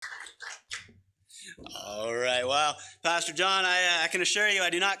All right. Well, Pastor John, I can assure you I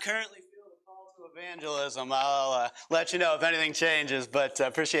do not currently feel the call to evangelism. I'll let you know if anything changes, but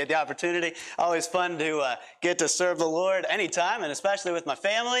appreciate the opportunity. Always fun to get to serve the Lord anytime, and especially with my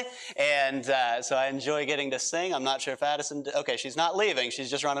family. And so I enjoy getting to sing. I'm not sure if Addison... Okay, she's not leaving. She's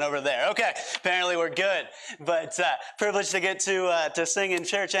just running over there. Okay, apparently we're good. But privileged to get to sing in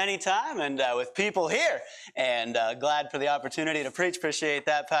church anytime and with people here. And glad for the opportunity to preach. Appreciate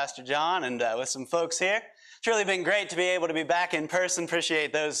that, Pastor John, and with some folks here. It's really been great to be able to be back in person.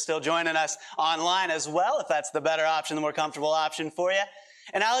 Appreciate those still joining us online as well, if that's the better option, the more comfortable option for you.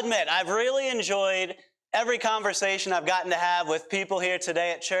 And I'll admit, I've really enjoyed every conversation I've gotten to have with people here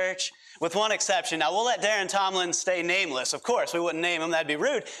today at church, with one exception. Now, we'll let Darren Tomlin stay nameless. Of course, we wouldn't name him. That'd be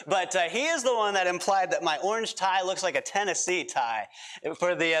rude. But he is the one that implied that my orange tie looks like a Tennessee tie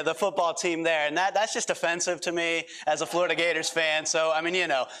for the football team there. And that's just offensive to me as a Florida Gators fan. So, I mean, you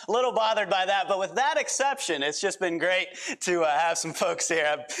know, a little bothered by that. But with that exception, it's just been great to have some folks here.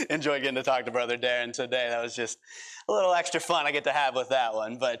 I've enjoyed getting to talk to Brother Darren today. That was just a little extra fun I get to have with that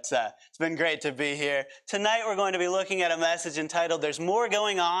one, but it's been great to be here. Tonight we're going to be looking at a message entitled, There's More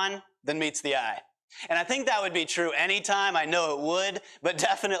Going On Than Meets the Eye. And I think that would be true anytime. I know it would, but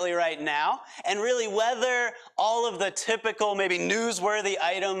definitely right now. And really, whether all of the typical, maybe newsworthy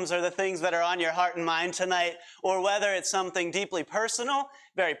items are the things that are on your heart and mind tonight, or whether it's something deeply personal,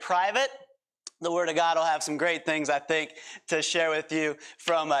 very private, the Word of God will have some great things, I think, to share with you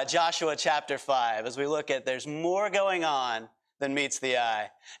from Joshua chapter 5 as we look at there's more going on than meets the eye.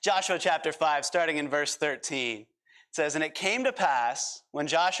 Joshua chapter 5, starting in verse 13, it says, And it came to pass, when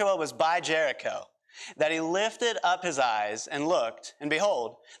Joshua was by Jericho, that he lifted up his eyes and looked, and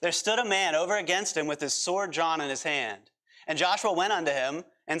behold, there stood a man over against him with his sword drawn in his hand. And Joshua went unto him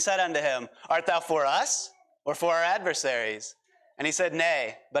and said unto him, Art thou for us, or for our adversaries? And he said,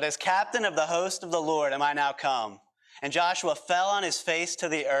 Nay, but as captain of the host of the Lord am I now come. And Joshua fell on his face to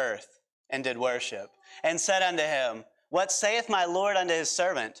the earth and did worship, and said unto him, What saith my Lord unto his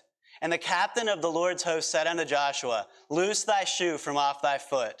servant? And the captain of the Lord's host said unto Joshua, Loose thy shoe from off thy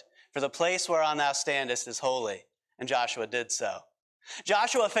foot, for the place whereon thou standest is holy. And Joshua did so.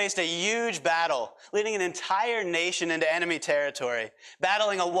 Joshua faced a huge battle, leading an entire nation into enemy territory,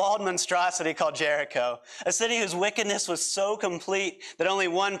 battling a walled monstrosity called Jericho, a city whose wickedness was so complete that only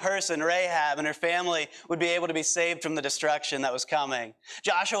one person, Rahab, and her family would be able to be saved from the destruction that was coming.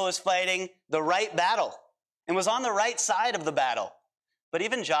 Joshua was fighting the right battle and was on the right side of the battle. But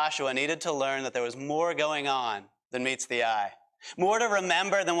even Joshua needed to learn that there was more going on than meets the eye. More to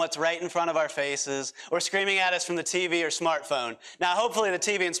remember than what's right in front of our faces or screaming at us from the TV or smartphone. Now, hopefully the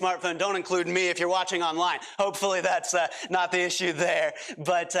TV and smartphone don't include me if you're watching online. Hopefully that's not the issue there.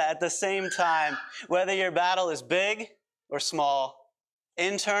 But at the same time, whether your battle is big or small,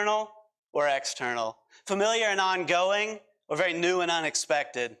 internal or external, familiar and ongoing or very new and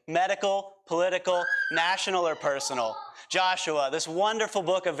unexpected, medical, political, national, or personal, Joshua, this wonderful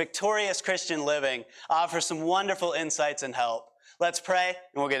book of victorious Christian living, offers some wonderful insights and help. Let's pray,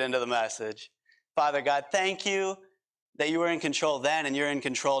 and we'll get into the message. Father God, thank you that you were in control then and you're in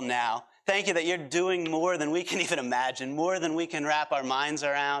control now. Thank you that you're doing more than we can even imagine, more than we can wrap our minds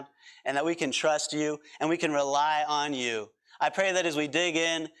around, and that we can trust you and we can rely on you. I pray that as we dig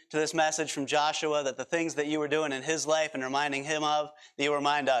in to this message from Joshua, that the things that you were doing in his life and reminding him of, that you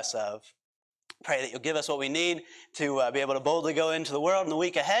remind us of. Pray that you'll give us what we need to be able to boldly go into the world in the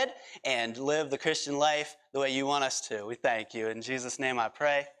week ahead and live the Christian life the way you want us to. We thank you. In Jesus' name I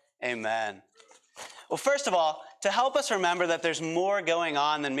pray, amen. Well, first of all, to help us remember that there's more going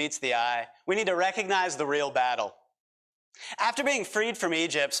on than meets the eye, we need to recognize the real battle. After being freed from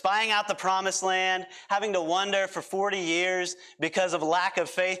Egypt, spying out the promised land, having to wonder for 40 years because of lack of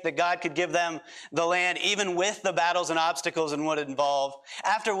faith that God could give them the land, even with the battles and obstacles and what it involved,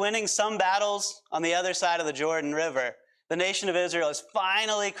 after winning some battles on the other side of the Jordan River, the nation of Israel has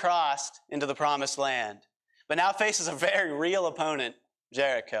finally crossed into the promised land, but now faces a very real opponent,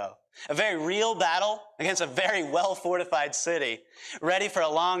 Jericho. A very real battle against a very well-fortified city, ready for a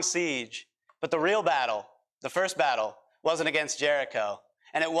long siege. But the real battle, the first battle, wasn't against Jericho,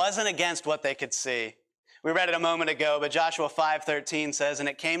 and it wasn't against what they could see. We read it a moment ago, but Joshua 5:13 says, And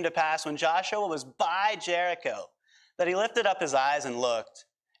it came to pass when Joshua was by Jericho, that he lifted up his eyes and looked,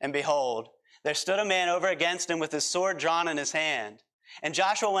 and behold, there stood a man over against him with his sword drawn in his hand. And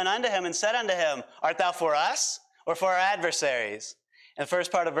Joshua went unto him and said unto him, Art thou for us, or for our adversaries? In the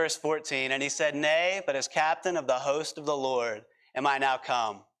first part of verse 14, and he said, Nay, but as captain of the host of the Lord am I now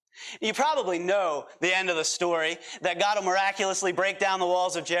come. You probably know the end of the story, that God will miraculously break down the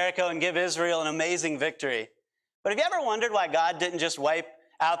walls of Jericho and give Israel an amazing victory. But have you ever wondered why God didn't just wipe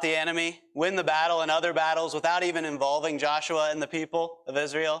out the enemy, win the battle and other battles without even involving Joshua and the people of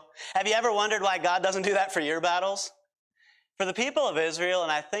Israel? Have you ever wondered why God doesn't do that for your battles? For the people of Israel,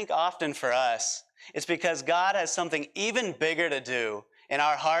 and I think often for us, it's because God has something even bigger to do in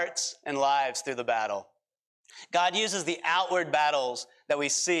our hearts and lives through the battle. God uses the outward battles that we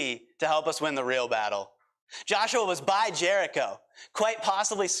see to help us win the real battle. Joshua was by Jericho, quite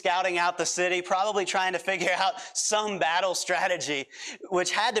possibly scouting out the city, probably trying to figure out some battle strategy,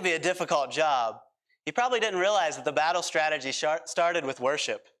 which had to be a difficult job. He probably didn't realize that the battle strategy started with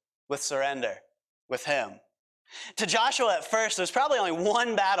worship, with surrender, with him. To Joshua at first, there's probably only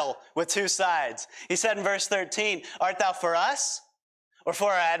one battle with two sides. He said in verse 13, "Art thou for us or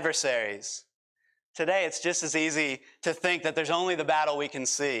for our adversaries?" Today, it's just as easy to think that there's only the battle we can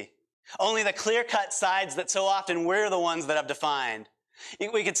see. Only the clear-cut sides that so often we're the ones that have defined.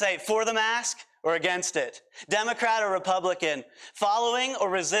 We could say for the mask or against it, Democrat or Republican, following or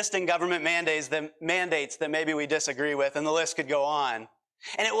resisting government mandates that maybe we disagree with, and the list could go on.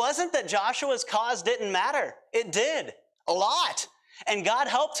 And it wasn't that Joshua's cause didn't matter. It did, a lot. And God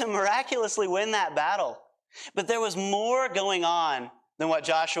helped him miraculously win that battle. But there was more going on than what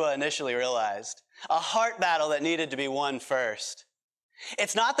Joshua initially realized. A heart battle that needed to be won first.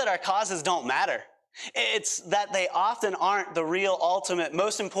 It's not that our causes don't matter. It's that they often aren't the real, ultimate,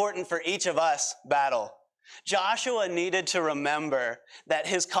 most important for each of us battle. Joshua needed to remember that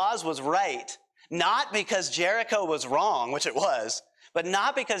his cause was right, not because Jericho was wrong, which it was, but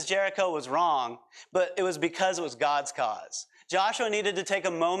not because Jericho was wrong, but it was because it was God's cause. Joshua needed to take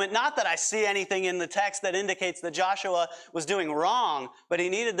a moment, not that I see anything in the text that indicates that Joshua was doing wrong, but he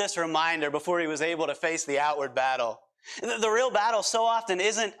needed this reminder before he was able to face the outward battle. The real battle so often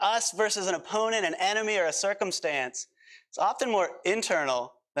isn't us versus an opponent, an enemy, or a circumstance. It's often more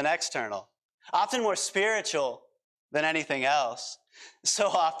internal than external, often more spiritual than anything else. So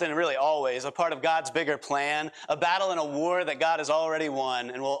often, really always, a part of God's bigger plan, a battle in a war that God has already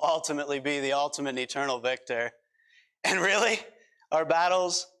won and will ultimately be the ultimate and eternal victor. And really, our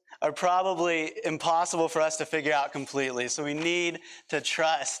battles are probably impossible for us to figure out completely, so we need to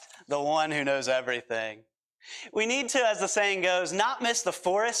trust the one who knows everything. We need to, as the saying goes, not miss the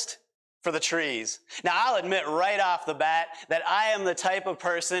forest for the trees. Now, I'll admit right off the bat that I am the type of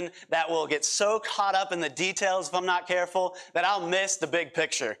person that will get so caught up in the details if I'm not careful that I'll miss the big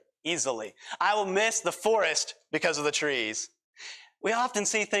picture easily. I will miss the forest because of the trees. We often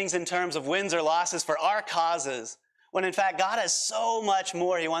see things in terms of wins or losses for our causes, when in fact God has so much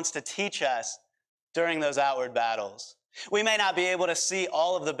more he wants to teach us during those outward battles. We may not be able to see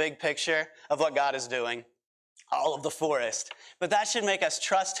all of the big picture of what God is doing, all of the forest, but that should make us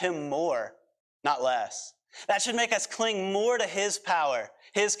trust him more, not less. That should make us cling more to his power,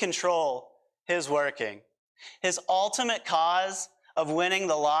 his control, his working. His ultimate cause of winning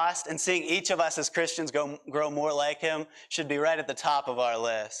the lost and seeing each of us as Christians grow more like him should be right at the top of our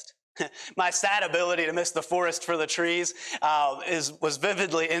list. My sad ability to miss the forest for the trees was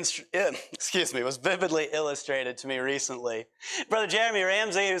vividly illustrated to me recently. Brother Jeremy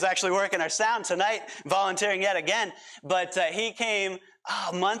Ramsey, who's actually working our sound tonight, volunteering yet again, but he came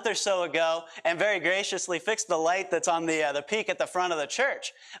a month or so ago and very graciously fixed the light that's on the peak at the front of the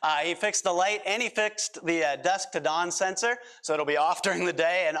church. He fixed the light and he fixed the dusk to dawn sensor, so it'll be off during the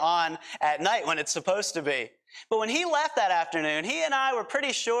day and on at night when it's supposed to be. But when he left that afternoon, he and I were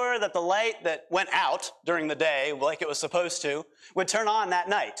pretty sure that the light that went out during the day, like it was supposed to, would turn on that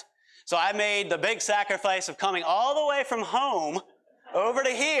night. So I made the big sacrifice of coming all the way from home over to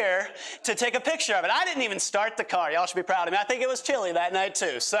here to take a picture of it. I didn't even start the car. Y'all should be proud of me. I think it was chilly that night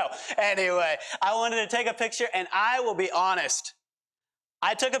too. So anyway, I wanted to take a picture, and I will be honest.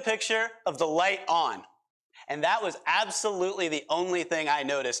 I took a picture of the light on, and that was absolutely the only thing I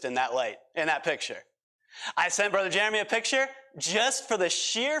noticed in that light, in that picture. I sent Brother Jeremy a picture just for the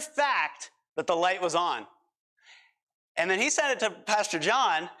sheer fact that the light was on. And then he sent it to Pastor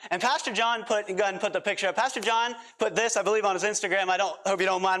John, and Pastor John go ahead and put the picture up. Pastor John put this, I believe, on his Instagram. Hope you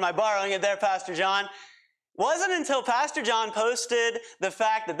don't mind my borrowing it there, Pastor John. Wasn't until Pastor John posted the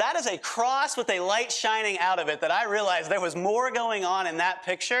fact that that is a cross with a light shining out of it that I realized there was more going on in that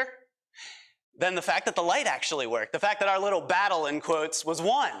picture than the fact that the light actually worked. The fact that our little battle, in quotes, was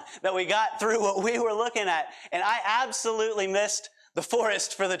won, that we got through what we were looking at. And I absolutely missed the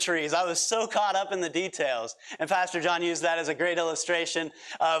forest for the trees. I was so caught up in the details. And Pastor John used that as a great illustration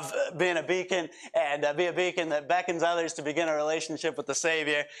of being a beacon, and be a beacon that beckons others to begin a relationship with the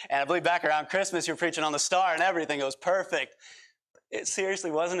Savior. And I believe back around Christmas, you were preaching on the star and everything. It was perfect. It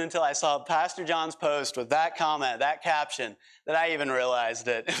seriously wasn't until I saw Pastor John's post with that comment, that caption, that I even realized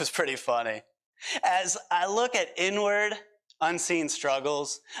it. It was pretty funny. As I look at inward unseen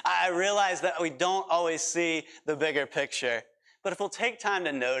struggles. I realize that we don't always see the bigger picture. But if we'll take time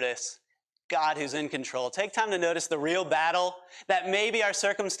to notice God who's in control, take time to notice the real battle, that maybe our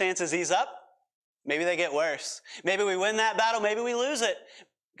circumstances ease up, maybe they get worse. Maybe we win that battle, maybe we lose it.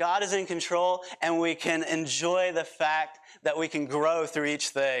 God is in control, and we can enjoy the fact that we can grow through each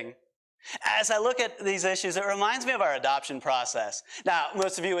thing. As I look at these issues, it reminds me of our adoption process. Now,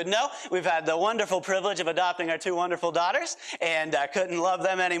 most of you would know we've had the wonderful privilege of adopting our two wonderful daughters, and I couldn't love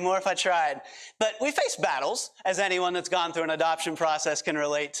them anymore if I tried. But we face battles, as anyone that's gone through an adoption process can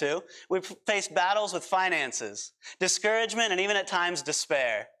relate to. We've faced battles with finances, discouragement, and even at times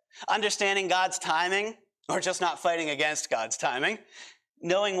despair. Understanding God's timing, or just not fighting against God's timing,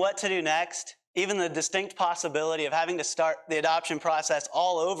 knowing what to do next, even the distinct possibility of having to start the adoption process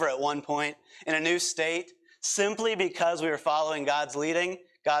all over at one point in a new state, simply because we were following God's leading,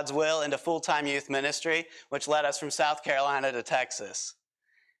 God's will into full-time youth ministry, which led us from South Carolina to Texas.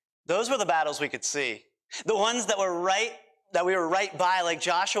 Those were the battles we could see. The ones that we were right by, like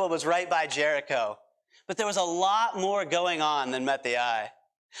Joshua was right by Jericho. But there was a lot more going on than met the eye.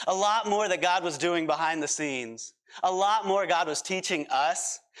 A lot more that God was doing behind the scenes. A lot more God was teaching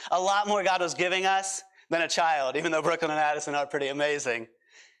us. A lot more God was giving us than a child, even though Brooklyn and Addison are pretty amazing.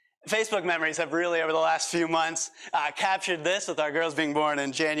 Facebook memories have really, over the last few months, captured this with our girls being born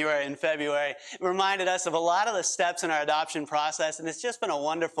in January and February. It reminded us of a lot of the steps in our adoption process, and it's just been a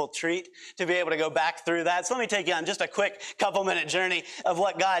wonderful treat to be able to go back through that. So let me take you on just a quick couple-minute journey of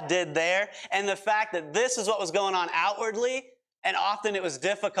what God did there, and the fact that this is what was going on outwardly. And often it was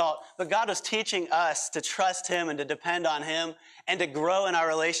difficult, but God was teaching us to trust Him and to depend on Him and to grow in our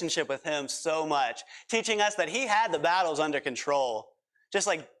relationship with Him so much, teaching us that He had the battles under control, just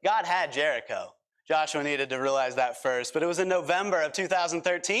like God had Jericho. Joshua needed to realize that first. But it was in November of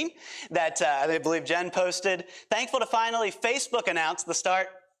 2013 that I believe Jen posted, thankful to finally Facebook announce the start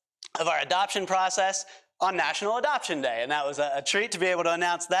of our adoption process on National Adoption Day, and that was a treat to be able to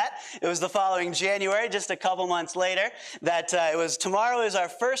announce that. It was the following January, just a couple months later, that tomorrow is our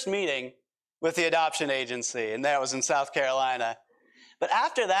first meeting with the adoption agency, and that was in South Carolina. But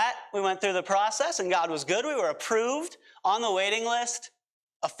after that, we went through the process, and God was good. We were approved on the waiting list,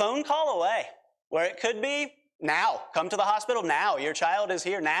 a phone call away, where it could be now, come to the hospital now, your child is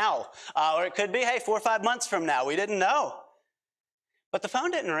here now, or it could be, hey, 4 or 5 months from now, we didn't know. But the phone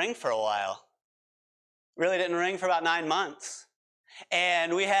didn't ring for a while. Really didn't ring for about 9 months.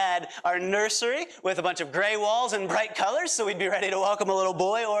 And we had our nursery with a bunch of gray walls and bright colors, so we'd be ready to welcome a little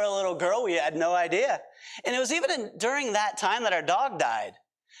boy or a little girl. We had no idea. And it was even during that time that our dog died.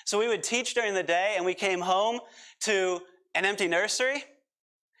 So we would teach during the day, and we came home to an empty nursery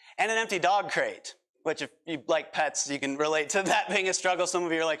and an empty dog crate, which if you like pets, you can relate to that being a struggle. Some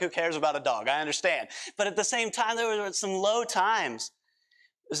of you are like, who cares about a dog? I understand. But at the same time, there were some low times.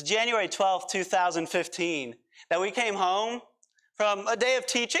 It was January 12th, 2015, that we came home from a day of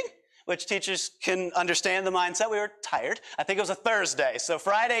teaching, which teachers can understand the mindset. We were tired. I think it was a Thursday. So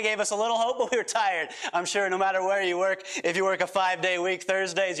Friday gave us a little hope, but we were tired. I'm sure no matter where you work, if you work a 5-day week,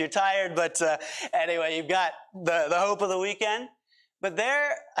 Thursdays, you're tired. But anyway, you've got the hope of the weekend. But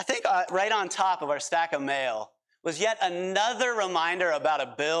there, I think right on top of our stack of mail was yet another reminder about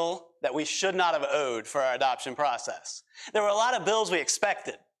a bill that we should not have owed for our adoption process. There were a lot of bills we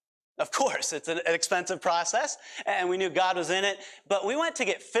expected. Of course, it's an expensive process, and we knew God was in it, but we went to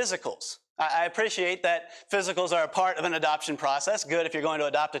get physicals. I appreciate that physicals are a part of an adoption process. Good if you're going to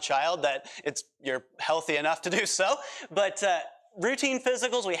adopt a child, that you're healthy enough to do so. But routine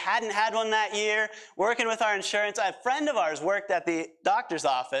physicals, we hadn't had one that year. Working with our insurance, a friend of ours worked at the doctor's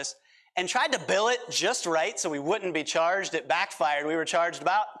office and tried to bill it just right so we wouldn't be charged. It backfired. We were charged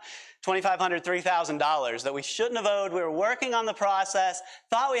about $2,500, $3,000 that we shouldn't have owed. We were working on the process,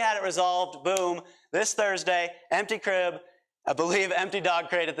 thought we had it resolved. Boom, this Thursday, empty crib, I believe empty dog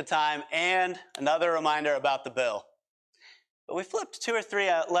crate at the time, and another reminder about the bill. But we flipped 2 or 3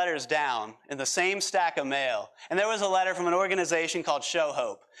 letters down in the same stack of mail, and there was a letter from an organization called Show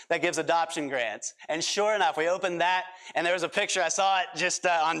Hope that gives adoption grants. And sure enough, we opened that, and there was a picture. I saw it just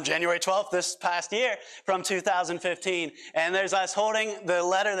on January 12th this past year from 2015, and there's us holding the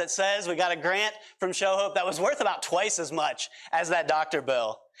letter that says we got a grant from Show Hope that was worth about twice as much as that doctor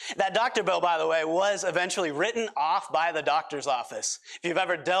bill. That doctor bill, by the way, was eventually written off by the doctor's office. If you've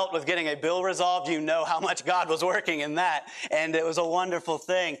ever dealt with getting a bill resolved, you know how much God was working in that, and it was a wonderful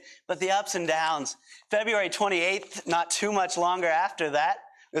thing. But the ups and downs. February 28th, not too much longer after that,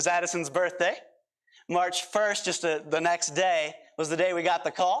 was Addison's birthday. March 1st, just the next day, was the day we got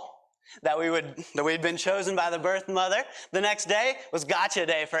the call. that we'd been chosen by the birth mother. The next day was gotcha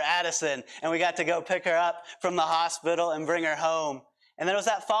day for Addison, and we got to go pick her up from the hospital and bring her home. And then it was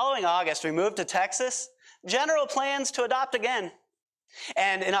that following August, we moved to Texas, general plans to adopt again.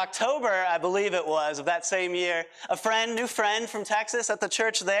 And in October, I believe it was, of that same year, a new friend from Texas at the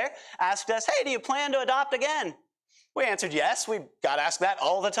church there asked us, hey, do you plan to adopt again? We answered yes. We got asked that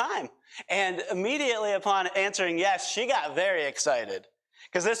all the time. And immediately upon answering yes, she got very excited.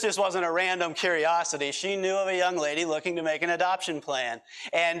 Because this just wasn't a random curiosity. She knew of a young lady looking to make an adoption plan.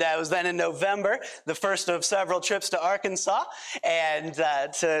 And it was then in November, the first of several trips to Arkansas, and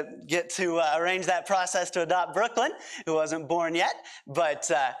to get to arrange that process to adopt Brooklyn, who wasn't born yet. But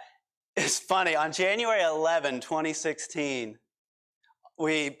it's funny, on January 11, 2016,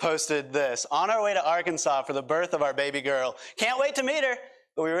 we posted this: on our way to Arkansas for the birth of our baby girl. Can't wait to meet her,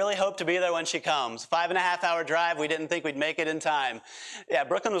 but we really hope to be there when she comes. 5.5-hour drive. We didn't think we'd make it in time. Yeah,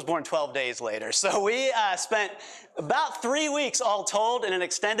 Brooklyn was born 12 days later. So we spent about 3 weeks all told in an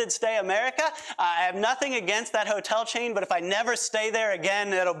extended stay America. I have nothing against that hotel chain, but if I never stay there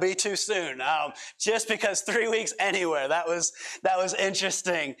again, it'll be too soon. Just because 3 weeks anywhere, that was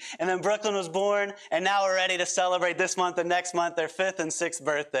interesting. And then Brooklyn was born, and now we're ready to celebrate this month and next month their 5th and 6th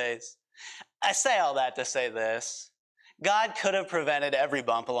birthdays. I say all that to say this: God could have prevented every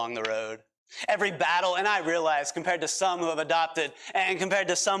bump along the road, every battle. And I realize, compared to some who have adopted and compared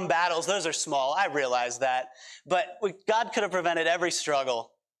to some battles, those are small. I realize that. But God could have prevented every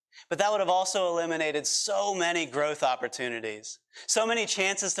struggle. But that would have also eliminated so many growth opportunities, so many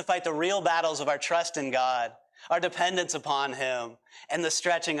chances to fight the real battles of our trust in God, our dependence upon Him, and the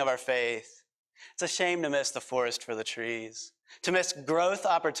stretching of our faith. It's a shame to miss the forest for the trees, to miss growth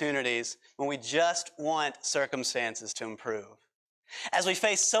opportunities when we just want circumstances to improve. As we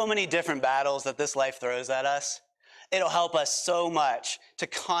face so many different battles that this life throws at us, it'll help us so much to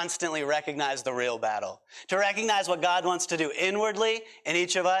constantly recognize the real battle, to recognize what God wants to do inwardly in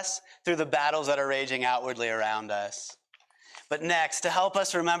each of us through the battles that are raging outwardly around us. But next, to help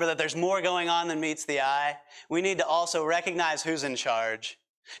us remember that there's more going on than meets the eye, we need to also recognize who's in charge.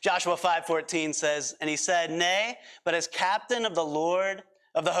 Joshua 5:14 says, and he said, nay, but as captain of the Lord,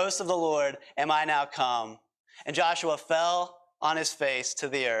 of the host of the Lord, am I now come. And Joshua fell on his face to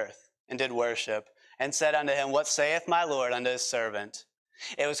the earth and did worship, and said unto him, what saith my Lord unto his servant?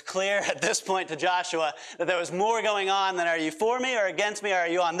 It was clear at this point to Joshua that there was more going on than, are you for me or against me? Or are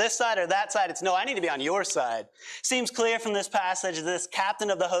you on this side or that side? It's no, I need to be on your side. Seems clear from this passage that this captain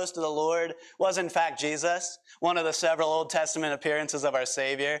of the host of the Lord was in fact Jesus, one of the several Old Testament appearances of our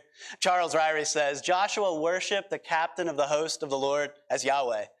Savior. Charles Ryrie says, Joshua worshiped the captain of the host of the Lord as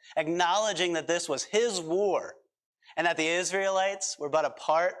Yahweh, acknowledging that this was his war and that the Israelites were but a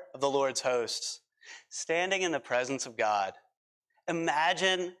part of the Lord's hosts, standing in the presence of God.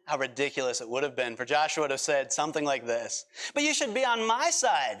 Imagine how ridiculous it would have been for Joshua to have said something like this: but you should be on my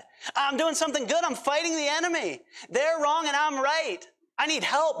side. I'm doing something good. I'm fighting the enemy. They're wrong and I'm right. I need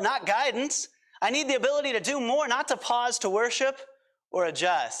help, not guidance. I need the ability to do more, not to pause to worship or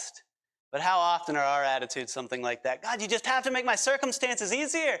adjust. But how often are our attitudes something like that? God, you just have to make my circumstances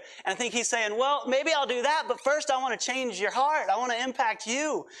easier. And I think he's saying, well, maybe I'll do that, but first I want to change your heart. I want to impact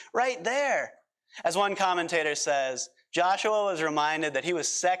you right there. As one commentator says, Joshua was reminded that he was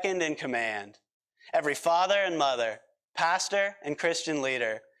second in command. Every father and mother, pastor and Christian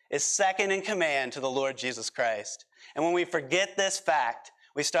leader is second in command to the Lord Jesus Christ. And when we forget this fact,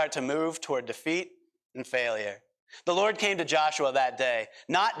 we start to move toward defeat and failure. The Lord came to Joshua that day,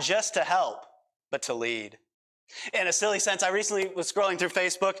 not just to help, but to lead. In a silly sense, I recently was scrolling through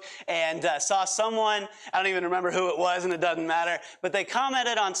Facebook and saw someone, I don't even remember who it was and it doesn't matter, but they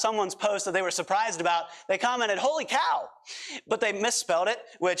commented on someone's post that they were surprised about. They commented, holy cow, but they misspelled it,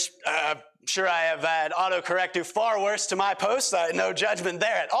 which sure I have had autocorrect do far worse to my posts. No judgment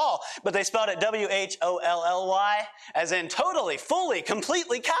there at all, but they spelled it W-H-O-L-L-Y, as in totally, fully,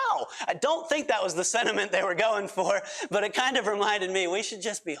 completely cow. I don't think that was the sentiment they were going for, but it kind of reminded me we should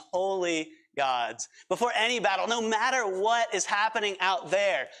just be holy God's. Before any battle, no matter what is happening out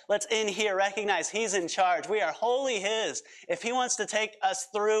there, let's in here recognize he's in charge. We are wholly his. If he wants to take us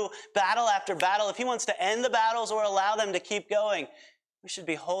through battle after battle, if he wants to end the battles or allow them to keep going, we should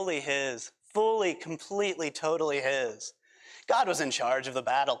be wholly his, fully, completely, totally his. God was in charge of the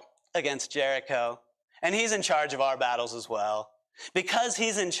battle against Jericho, and he's in charge of our battles as well. Because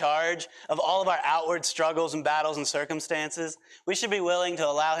he's in charge of all of our outward struggles and battles and circumstances, we should be willing to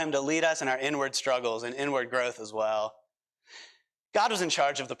allow him to lead us in our inward struggles and inward growth as well. God was in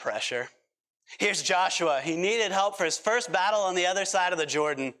charge of the pressure. Here's Joshua. He needed help for his first battle on the other side of the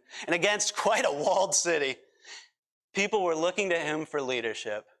Jordan and against quite a walled city. People were looking to him for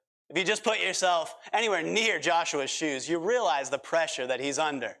leadership. If you just put yourself anywhere near Joshua's shoes, you realize the pressure that he's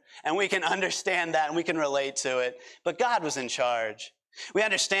under. And we can understand that and we can relate to it. But God was in charge. We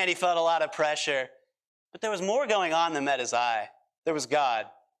understand he felt a lot of pressure, but there was more going on than met his eye. There was God,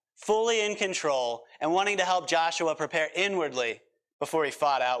 fully in control and wanting to help Joshua prepare inwardly before he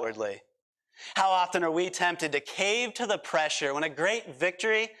fought outwardly. How often are we tempted to cave to the pressure when a great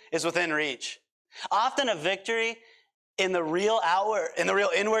victory is within reach? Often a victory in the real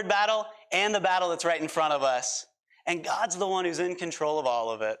inward battle and the battle that's right in front of us. And God's the one who's in control of all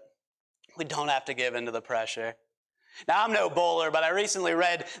of it. We don't have to give in to the pressure. Now, I'm no bowler, but I recently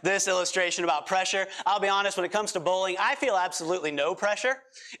read this illustration about pressure. I'll be honest, when it comes to bowling, I feel absolutely no pressure.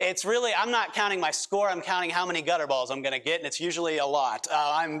 It's really, I'm not counting my score, I'm counting how many gutter balls I'm going to get, and it's usually a lot.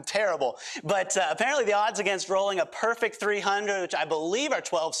 I'm terrible. But apparently the odds against rolling a perfect 300, which I believe are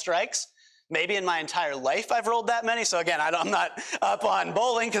 12 strikes, maybe in my entire life I've rolled that many. So again, I'm not up on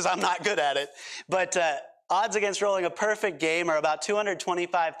bowling because I'm not good at it. But odds against rolling a perfect game are about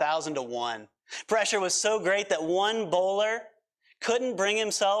 225,000 to 1. Pressure was so great that one bowler couldn't bring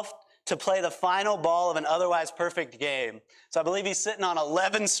himself to play the final ball of an otherwise perfect game. So I believe he's sitting on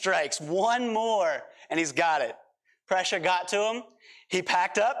 11 strikes, one more, and he's got it. Pressure got to him. He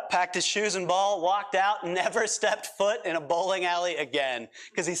packed up, packed his shoes and ball, walked out, never stepped foot in a bowling alley again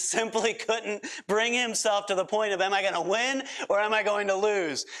because he simply couldn't bring himself to the point of, am I going to win or am I going to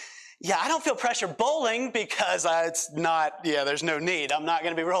lose? Yeah, I don't feel pressure bowling because there's no need. I'm not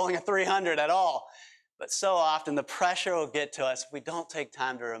going to be rolling a 300 at all. But so often the pressure will get to us if we don't take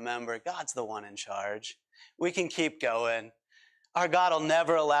time to remember God's the one in charge. We can keep going. Our God will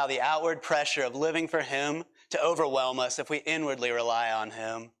never allow the outward pressure of living for him to overwhelm us if we inwardly rely on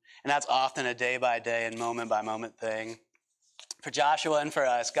him. And that's often a day-by-day and moment-by-moment thing. For Joshua and for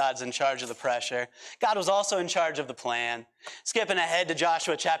us, God's in charge of the pressure. God was also in charge of the plan. Skipping ahead to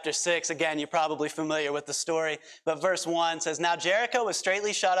Joshua chapter 6, again, you're probably familiar with the story, but verse 1 says, Now Jericho was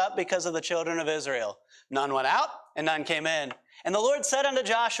straitly shut up because of the children of Israel. None went out, and none came in. And the Lord said unto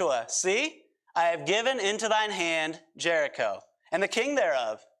Joshua, See, I have given into thine hand Jericho, and the king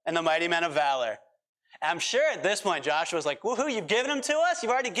thereof, and the mighty men of valor. I'm sure at this point Joshua's like, woohoo, you've given them to us?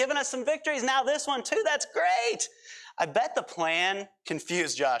 You've already given us some victories. Now this one too, that's great. I bet the plan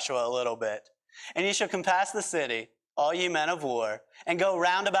confused Joshua a little bit. And ye shall compass the city, all ye men of war, and go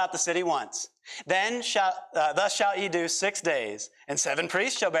round about the city once. Then thus shalt ye do 6 days. And 7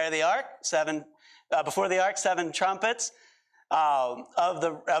 priests shall bear the ark, before the ark 7 trumpets of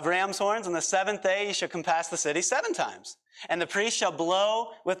ram's horns. And the 7th day ye shall compass the city 7 times. And the priests shall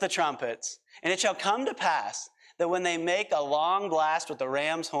blow with the trumpets. And it shall come to pass that when they make a long blast with the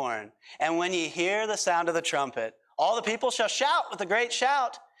ram's horn, and when ye hear the sound of the trumpet, all the people shall shout with a great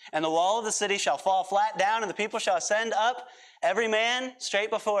shout, and the wall of the city shall fall flat down, and the people shall ascend up, every man straight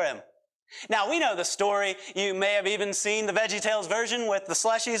before him. Now, we know the story. You may have even seen the VeggieTales version with the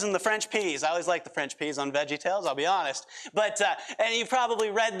slushies and the French peas. I always like the French peas on VeggieTales, I'll be honest. But, and you've probably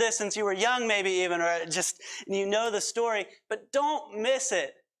read this since you were young, maybe even, or just, you know the story. But don't miss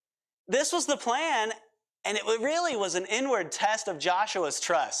it. This was the plan, and it really was an inward test of Joshua's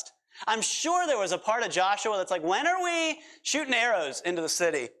trust. I'm sure there was a part of Joshua that's like, when are we shooting arrows into the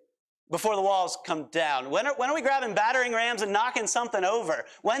city before the walls come down? When are we grabbing battering rams and knocking something over?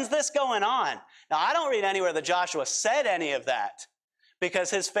 When's this going on? Now, I don't read anywhere that Joshua said any of that because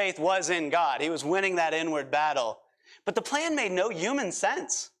his faith was in God. He was winning that inward battle. But the plan made no human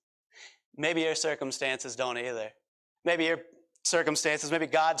sense. Maybe your circumstances don't either. Maybe your circumstances, maybe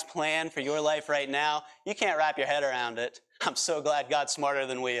God's plan for your life right now, you can't wrap your head around it. I'm so glad God's smarter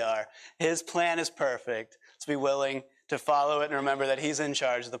than we are. His plan is perfect. Let's be willing to follow it and remember that he's in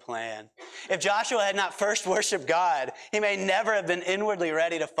charge of the plan. If Joshua had not first worshiped God, he may never have been inwardly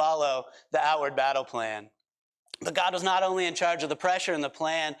ready to follow the outward battle plan. But God was not only in charge of the pressure and the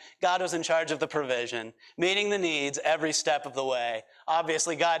plan, God was in charge of the provision, meeting the needs every step of the way.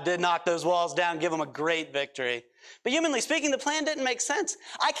 Obviously, God did knock those walls down, give them a great victory. But humanly speaking, the plan didn't make sense.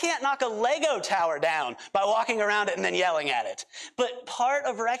 I can't knock a Lego tower down by walking around it and then yelling at it. But part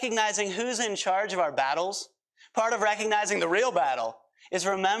of recognizing who's in charge of our battles, part of recognizing the real battle, is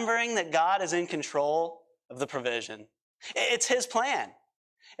remembering that God is in control of the provision. It's his plan.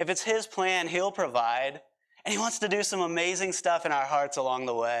 If it's his plan, he'll provide. And he wants to do some amazing stuff in our hearts along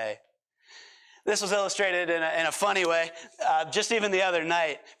the way. This was illustrated in a funny way, just even the other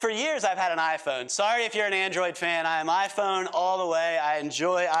night. For years, I've had an iPhone. Sorry if you're an Android fan. I am iPhone all the way. I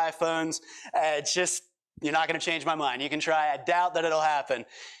enjoy iPhones. You're not going to change my mind. You can try. I doubt that it'll happen.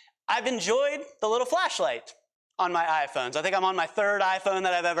 I've enjoyed the little flashlight on my iPhones. I think I'm on my 3rd iPhone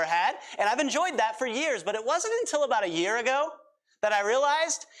that I've ever had, and I've enjoyed that for years. But it wasn't until about a year ago that I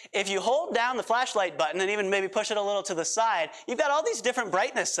realized if you hold down the flashlight button and even maybe push it a little to the side, you've got all these different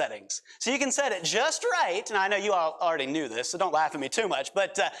brightness settings. So you can set it just right, and I know you all already knew this, so don't laugh at me too much,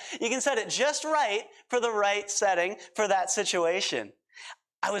 but you can set it just right for the right setting for that situation.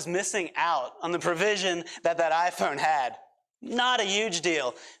 I was missing out on the provision that iPhone had. Not a huge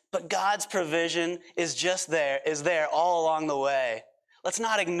deal, but God's provision is there all along the way. Let's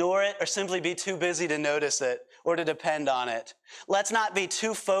not ignore it or simply be too busy to notice it or to depend on it. Let's not be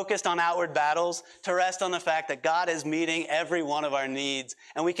too focused on outward battles to rest on the fact that God is meeting every one of our needs,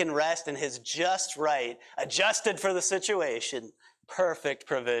 and we can rest in his just right, adjusted for the situation, perfect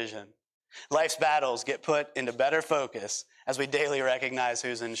provision. Life's battles get put into better focus as we daily recognize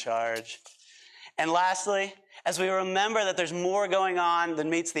who's in charge. And lastly, as we remember that there's more going on than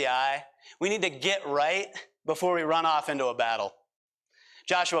meets the eye, we need to get right before we run off into a battle.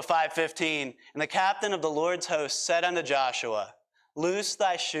 Joshua 5:15, and the captain of the Lord's host said unto Joshua, loose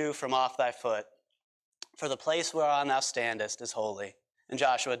thy shoe from off thy foot, for the place whereon thou standest is holy. And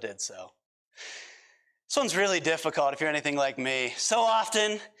Joshua did so. This one's really difficult if you're anything like me. So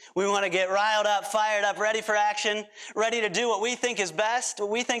often, we want to get riled up, fired up, ready for action, ready to do what we think is best, what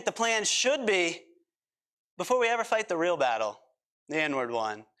we think the plan should be, before we ever fight the real battle, the inward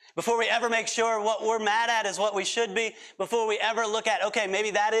one. Before we ever make sure what we're mad at is what we should be. Before we ever look at, okay,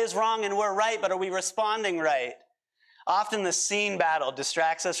 maybe that is wrong and we're right, but are we responding right? Often the seen battle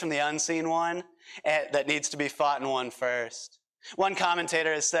distracts us from the unseen one that needs to be fought and won first. One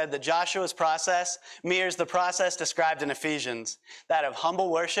commentator has said that Joshua's process mirrors the process described in Ephesians, that of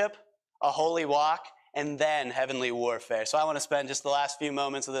humble worship, a holy walk, and then heavenly warfare. So I want to spend just the last few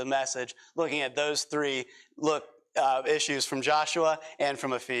moments of the message looking at those three issues from Joshua and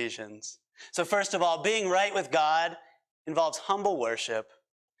from Ephesians. So first of all, being right with God involves humble worship.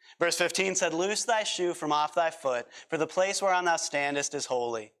 Verse 15 said, loose thy shoe from off thy foot, for the place whereon thou standest is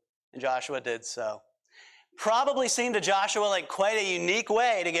holy. And Joshua did so. Probably seemed to Joshua like quite a unique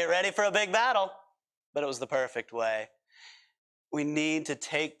way to get ready for a big battle, but it was the perfect way. We need to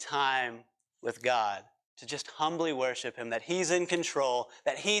take time with God to just humbly worship him, that he's in control,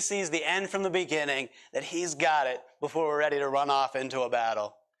 that he sees the end from the beginning, that he's got it before we're ready to run off into a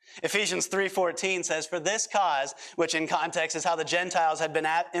battle. Ephesians 3:14 says, for this cause, which in context is how the Gentiles had been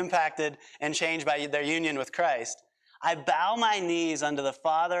impacted and changed by their union with Christ, I bow my knees unto the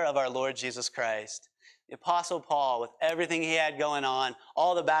Father of our Lord Jesus Christ. The Apostle Paul, with everything he had going on,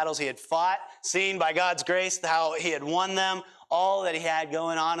 all the battles he had fought, seen by God's grace, how he had won them, all that he had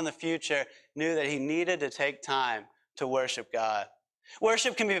going on in the future, knew that he needed to take time to worship God.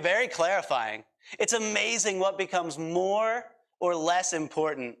 Worship can be very clarifying. It's amazing what becomes more or less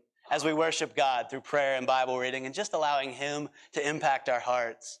important as we worship God through prayer and Bible reading and just allowing him to impact our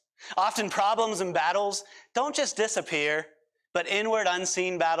hearts. Often problems and battles don't just disappear, but inward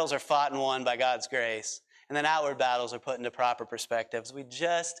unseen battles are fought and won by God's grace. And then outward battles are put into proper perspectives. We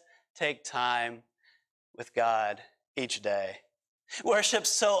just take time with God each day. Worship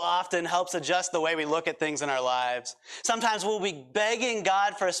so often helps adjust the way we look at things in our lives. Sometimes we'll be begging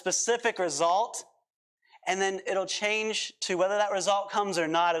God for a specific result, and then it'll change to, whether that result comes or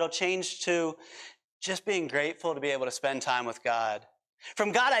not, it'll change to just being grateful to be able to spend time with God.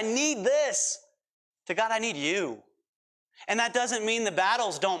 From God, I need this, to God, I need you. And that doesn't mean the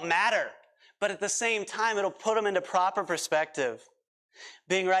battles don't matter, but at the same time, it'll put them into proper perspective.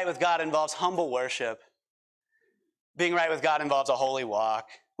 Being right with God involves humble worship. Being right with God involves a holy walk.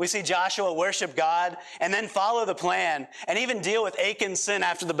 We see Joshua worship God and then follow the plan and even deal with Achan's sin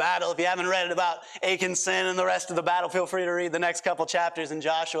after the battle. If you haven't read about Achan's sin and the rest of the battle, feel free to read the next couple chapters in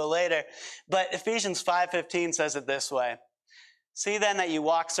Joshua later. But Ephesians 5:15 says it this way. See then that you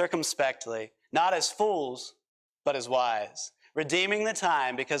walk circumspectly, not as fools, but as wise, redeeming the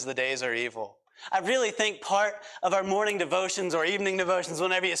time because the days are evil. I really think part of our morning devotions or evening devotions,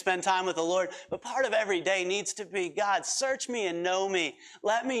 whenever you spend time with the Lord, but part of every day needs to be, God, search me and know me.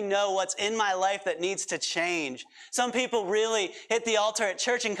 Let me know what's in my life that needs to change. Some people really hit the altar at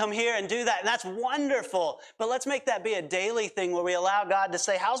church and come here and do that, and that's wonderful. But let's make that be a daily thing where we allow God to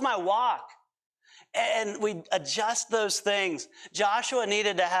say, how's my walk? And we adjust those things. Joshua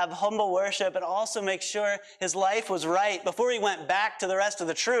needed to have humble worship and also make sure his life was right before he went back to the rest of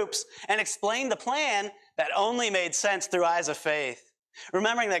the troops and explained the plan that only made sense through eyes of faith.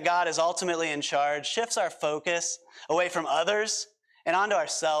 Remembering that God is ultimately in charge shifts our focus away from others and onto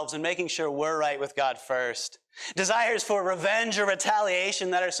ourselves and making sure we're right with God first. Desires for revenge or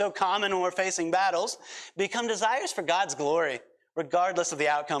retaliation that are so common when we're facing battles become desires for God's glory, regardless of the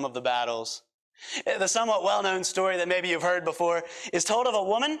outcome of the battles. The somewhat well-known story that maybe you've heard before is told of a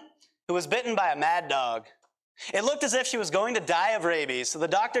woman who was bitten by a mad dog. It looked as if she was going to die of rabies, so the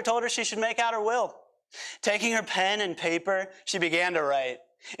doctor told her she should make out her will. Taking her pen and paper, she began to write.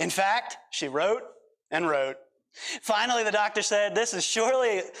 In fact, she wrote and wrote. Finally, the doctor said, "This is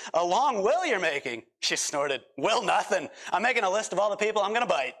surely a long will you're making." She snorted, "Will nothing. I'm making a list of all the people I'm going to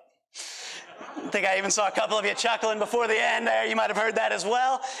bite." I think I even saw a couple of you chuckling before the end there. You might have heard that as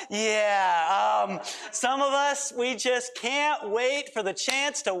well. Yeah, some of us, we just can't wait for the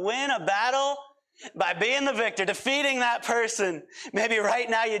chance to win a battle by being the victor, defeating that person. Maybe right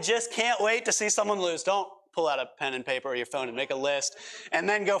now you just can't wait to see someone lose. Don't pull out a pen and paper or your phone and make a list and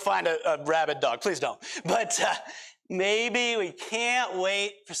then go find a rabid dog. Please don't. But maybe we can't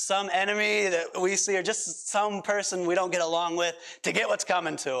wait for some enemy that we see or just some person we don't get along with to get what's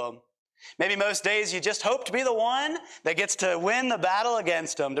coming to them. Maybe most days you just hope to be the one that gets to win the battle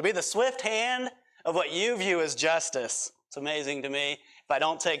against them, to be the swift hand of what you view as justice. It's amazing to me if I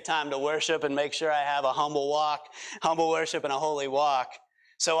don't take time to worship and make sure I have a humble worship and a holy walk.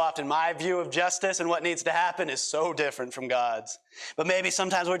 So often my view of justice and what needs to happen is so different from God's. But maybe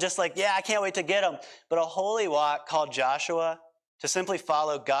sometimes we're just like, yeah, I can't wait to get them. But a holy walk called Joshua to simply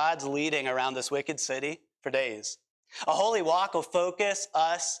follow God's leading around this wicked city for days. A holy walk will focus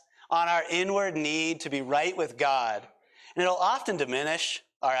us on our inward need to be right with God. And it'll often diminish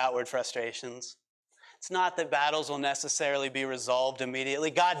our outward frustrations. It's not that battles will necessarily be resolved immediately.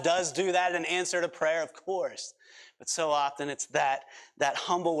 God does do that in answer to prayer, of course. But so often it's that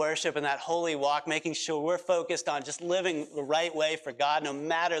humble worship and that holy walk, making sure we're focused on just living the right way for God no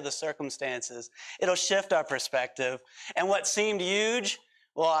matter the circumstances. It'll shift our perspective. And what seemed huge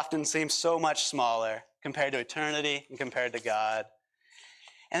will often seem so much smaller compared to eternity and compared to God.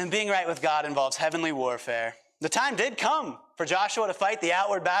 And being right with God involves heavenly warfare. The time did come for Joshua to fight the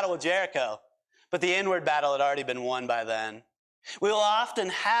outward battle with Jericho, but the inward battle had already been won by then. We will often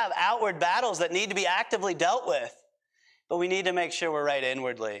have outward battles that need to be actively dealt with, but we need to make sure we're right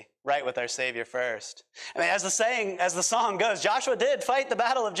inwardly, right with our Savior first. I mean, as the song goes, Joshua did fight the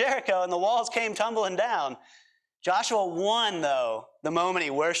battle of Jericho and the walls came tumbling down. Joshua won, though, the moment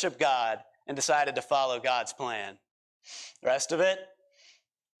he worshiped God and decided to follow God's plan. The rest of it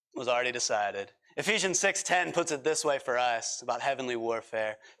was already decided. Ephesians 6:10 puts it this way for us about heavenly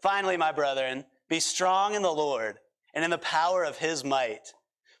warfare. Finally, my brethren, be strong in the Lord and in the power of his might.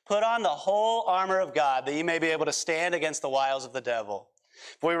 Put on the whole armor of God that ye may be able to stand against the wiles of the devil.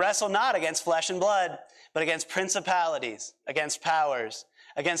 For we wrestle not against flesh and blood, but against principalities, against powers,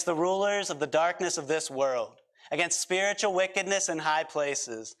 against the rulers of the darkness of this world, against spiritual wickedness in high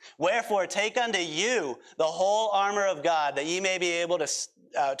places. Wherefore take unto you the whole armor of God that ye may be able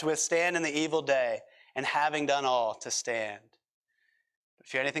to withstand in the evil day, and having done all, to stand.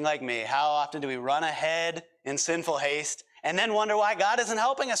 If you're anything like me, how often do we run ahead in sinful haste and then wonder why God isn't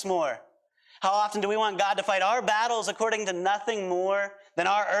helping us more? How often do we want God to fight our battles according to nothing more than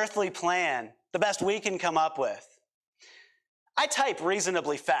our earthly plan, the best we can come up with? I type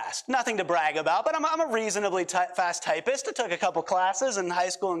reasonably fast. Nothing to brag about, but I'm a reasonably fast typist. I took a couple classes in high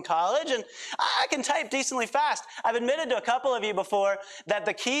school and college, and I can type decently fast. I've admitted to a couple of you before that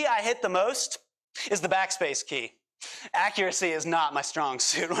the key I hit the most is the backspace key. Accuracy is not my strong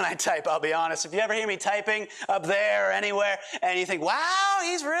suit when I type, I'll be honest. If you ever hear me typing up there or anywhere, and you think, wow,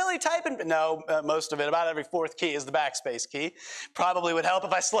 he's really typing. No, most of it, about every fourth key is the backspace key. Probably would help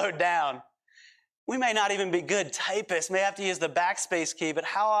if I slowed down. We may not even be good typists, may have to use the backspace key, but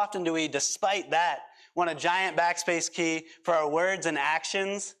how often do we, despite that, want a giant backspace key for our words and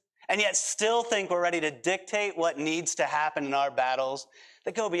actions, and yet still think we're ready to dictate what needs to happen in our battles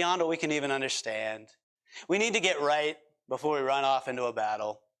that go beyond what we can even understand? We need to get right before we run off into a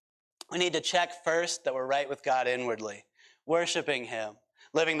battle. We need to check first that we're right with God inwardly, worshiping him,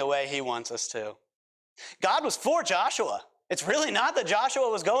 living the way he wants us to. God was for Joshua. It's really not that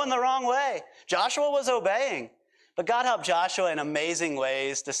Joshua was going the wrong way. Joshua was obeying. But God helped Joshua in amazing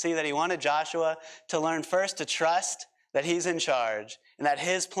ways to see that he wanted Joshua to learn first to trust that he's in charge and that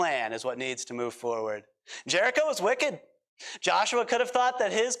his plan is what needs to move forward. Jericho was wicked. Joshua could have thought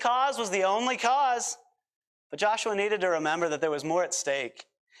that his cause was the only cause. But Joshua needed to remember that there was more at stake,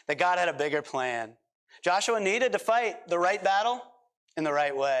 that God had a bigger plan. Joshua needed to fight the right battle in the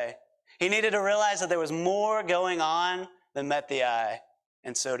right way. He needed to realize that there was more going on than met the eye,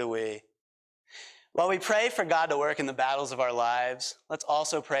 and so do we. While we pray for God to work in the battles of our lives, let's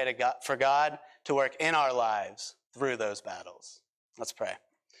also pray for God to work in our lives through those battles. Let's pray.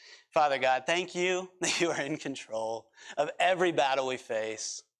 Father God, thank you that you are in control of every battle we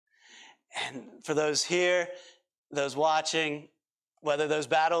face. And for those here, those watching, Whether those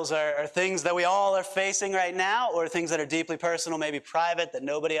battles are things that we all are facing right now or things that are deeply personal, maybe private, that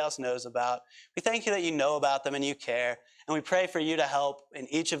nobody else knows about. We thank you that you know about them and you care. And we pray for you to help in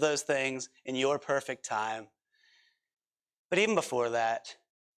each of those things in your perfect time. But even before that,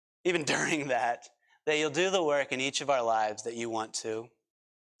 even during that you'll do the work in each of our lives that you want to.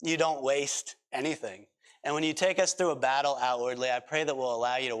 You don't waste anything. And when you take us through a battle outwardly, I pray that we'll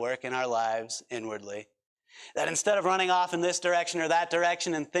allow you to work in our lives inwardly. That instead of running off in this direction or that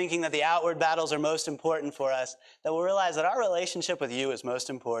direction and thinking that the outward battles are most important for us, that we'll realize that our relationship with you is most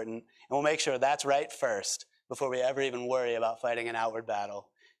important, and we'll make sure that's right first before we ever even worry about fighting an outward battle.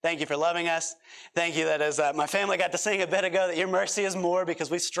 Thank you for loving us. Thank you that as my family got to sing a bit ago, that your mercy is more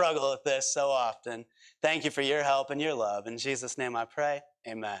because we struggle with this so often. Thank you for your help and your love. In Jesus' name I pray,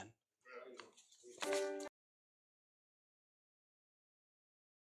 amen.